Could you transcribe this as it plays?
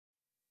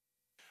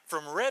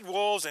From red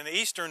wolves in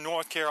eastern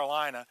North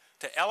Carolina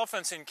to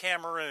elephants in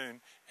Cameroon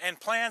and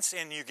plants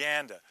in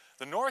Uganda,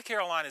 the North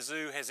Carolina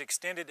Zoo has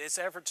extended its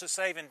efforts to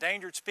save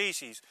endangered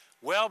species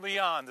well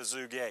beyond the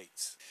zoo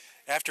gates.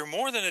 After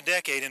more than a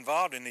decade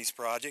involved in these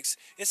projects,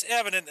 it's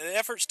evident that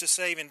efforts to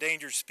save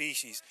endangered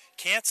species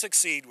can't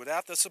succeed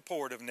without the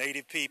support of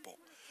native people.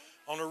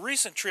 On a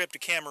recent trip to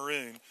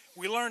Cameroon,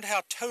 we learned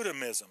how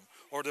totemism,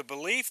 or the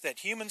belief that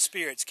human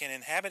spirits can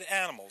inhabit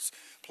animals,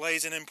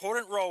 plays an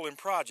important role in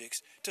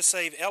projects to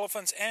save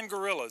elephants and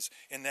gorillas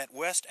in that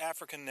West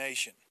African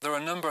nation. There are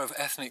a number of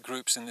ethnic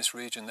groups in this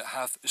region that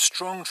have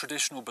strong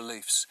traditional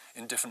beliefs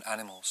in different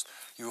animals.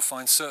 You will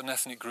find certain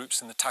ethnic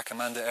groups in the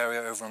Takamanda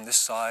area over on this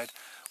side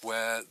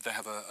where they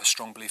have a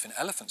strong belief in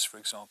elephants, for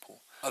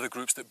example. Other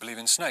groups that believe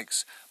in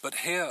snakes. But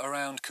here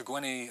around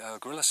Kugweni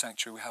Gorilla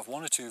Sanctuary we have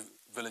one or two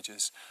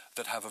villages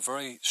that have a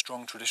very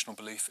strong traditional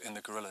belief in the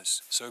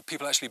gorillas. So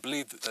people actually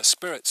believe that their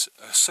spirits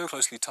are so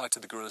closely tied to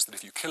the gorillas that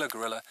if you kill a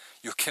gorilla,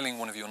 you're killing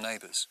one of your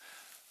neighbours.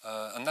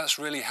 And that's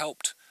really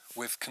helped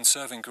with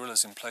conserving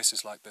gorillas in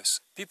places like this.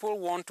 People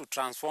want to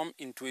transform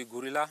into a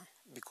gorilla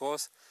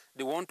because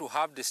they want to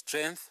have the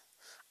strength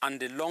and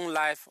the long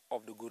life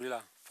of the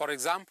gorilla. For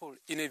example,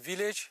 in a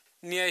village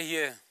near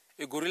here,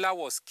 a gorilla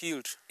was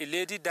killed. A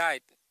lady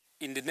died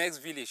in the next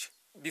village.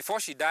 Before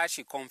she died,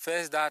 she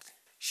confessed that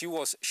she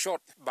was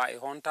shot by a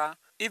hunter.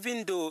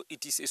 Even though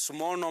it is a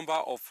small number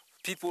of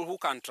people who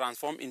can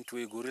transform into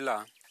a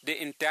gorilla,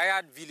 the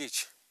entire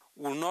village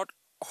will not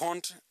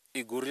hunt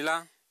a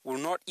gorilla, will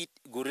not eat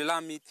gorilla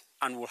meat,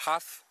 and will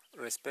have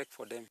respect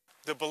for them.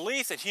 The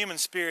belief that human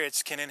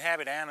spirits can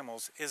inhabit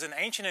animals is an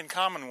ancient and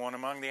common one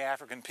among the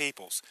African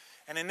peoples,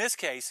 and in this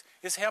case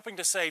is helping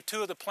to save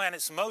two of the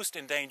planet's most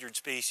endangered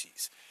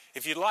species.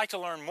 If you'd like to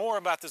learn more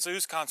about the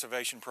zoo's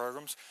conservation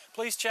programs,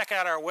 please check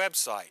out our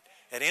website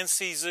at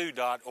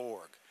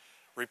nczoo.org.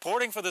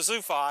 Reporting for the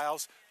Zoo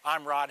Files,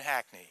 I'm Rod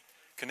Hackney,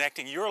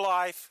 connecting your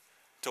life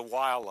to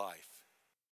wildlife.